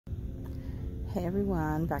Hey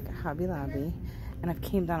everyone, back at Hobby Lobby, and I've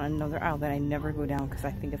came down another aisle that I never go down because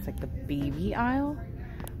I think it's like the baby aisle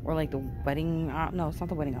or like the wedding aisle. No, it's not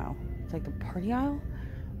the wedding aisle, it's like the party aisle.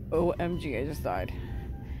 OMG, I just died.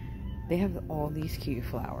 They have all these cute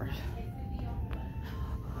flowers,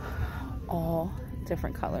 all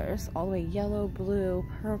different colors, all the way yellow, blue,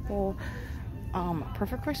 purple,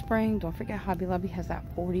 perfect for spring. Don't forget Hobby Lobby has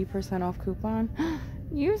that 40% off coupon.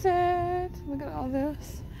 Use it. Look at all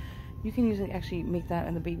this. You can usually actually make that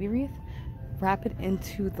in the baby wreath, wrap it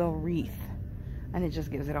into the wreath, and it just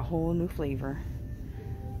gives it a whole new flavor.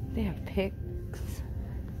 They have picks,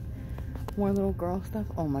 more little girl stuff.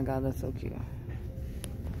 Oh my god, that's so cute.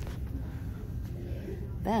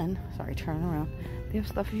 Then, sorry, turn around. They have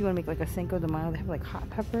stuff if you want to make like a Cinco de Mayo. They have like hot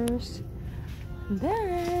peppers.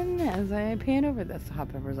 Then, as I pan over, that's the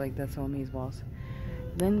hot peppers, like that's so amazeballs.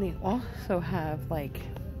 Then they also have like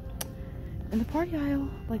in the party aisle,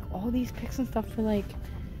 like all these picks and stuff for like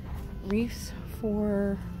wreaths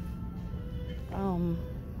for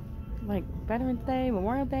like Veterans Day,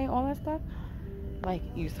 Memorial Day, all that stuff. Like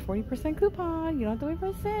use the 40% coupon. You don't have to wait for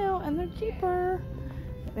a sale, and they're cheaper.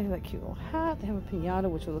 They have that cute little hat. They have a piñata,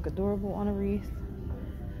 which will look adorable on a wreath.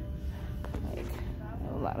 Like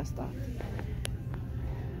a lot of stuff.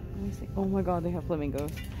 Let me see. Oh my god, they have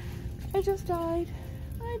flamingos. I just died.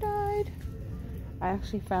 I died. I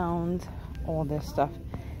actually found all this stuff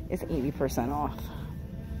is 80% off.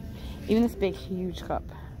 Even this big huge cup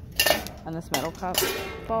and this metal cup,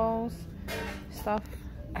 balls, stuff,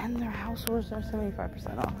 and their housewares are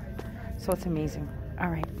 75% off. So it's amazing. All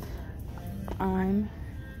right, I'm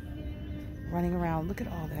running around. Look at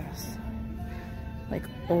all this. Like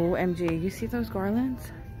OMG, you see those garlands?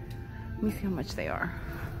 Let me see how much they are.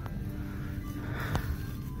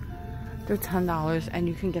 They're $10 and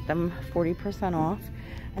you can get them 40% off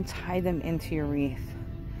and tie them into your wreath.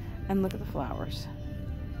 And look at the flowers.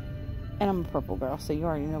 And I'm a purple girl, so you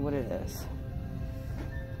already know what it is.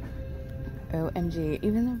 OMG,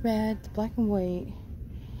 even the red, the black and white.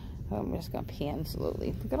 Oh, I'm just gonna pan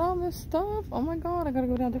slowly. Look at all this stuff. Oh my god, I gotta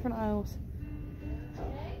go down different aisles.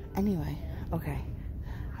 Anyway, okay.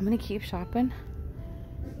 I'm gonna keep shopping.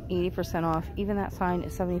 80% off. Even that sign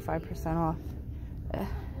is 75% off.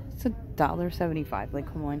 It's $1.75. Like,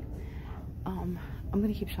 come on. I'm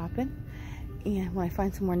gonna keep shopping, and when I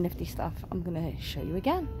find some more nifty stuff, I'm gonna show you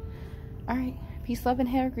again. All right, peace, love, and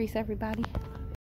hair grease, everybody.